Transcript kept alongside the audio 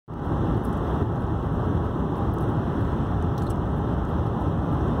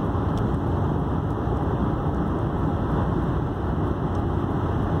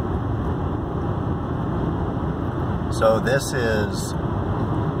So this is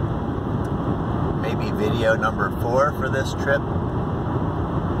maybe video number 4 for this trip.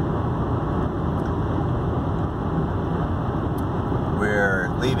 We're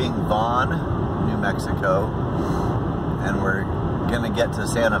leaving Vaughn, New Mexico, and we're gonna get to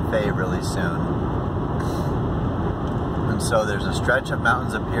Santa Fe really soon. And so there's a stretch of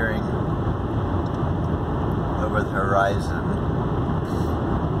mountains appearing over the horizon.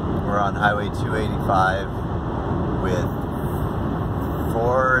 We're on Highway 285 with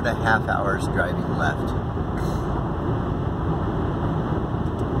 4.5 hours driving left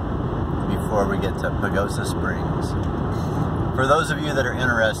before we get to Pagosa Springs. For those of you that are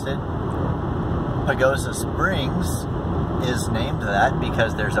interested, Pagosa Springs is named that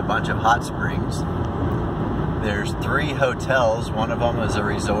because there's a bunch of hot springs. There's 3 hotels. One of them is a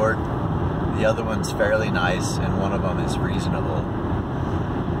resort, the other one's fairly nice, and one of them is reasonable.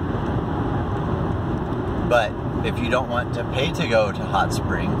 But if you don't want to pay to go to hot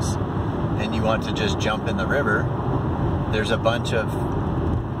springs and you want to just jump in the river, there's a bunch of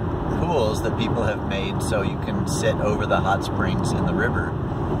pools that people have made so you can sit over the hot springs in the river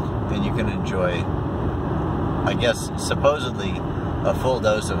and you can enjoy, I guess, supposedly a full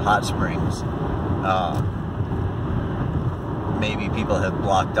dose of hot springs. Maybe people have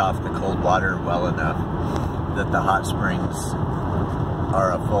blocked off the cold water well enough that the hot springs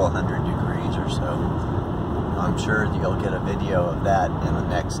are a full 100 degrees or so. I'm sure you'll get a video of that in the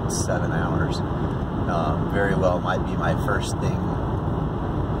next 7 hours. Very well might be my first thing.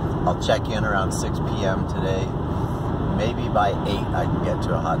 I'll check in around 6 p.m. today. Maybe by 8 I can get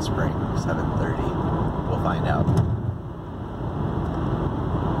to a hot spring. 7:30. We'll find out.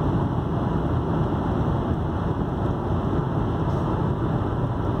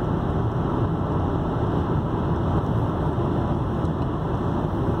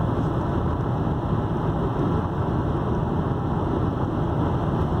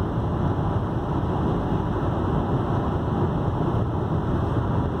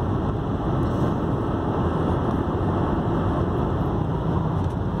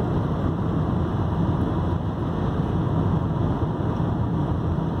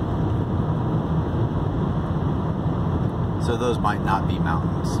 So those might not be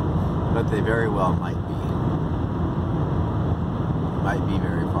mountains, but they very well might be. Might be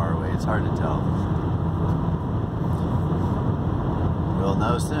very far away. It's hard to tell. We'll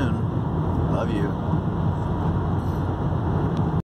know soon. Love you.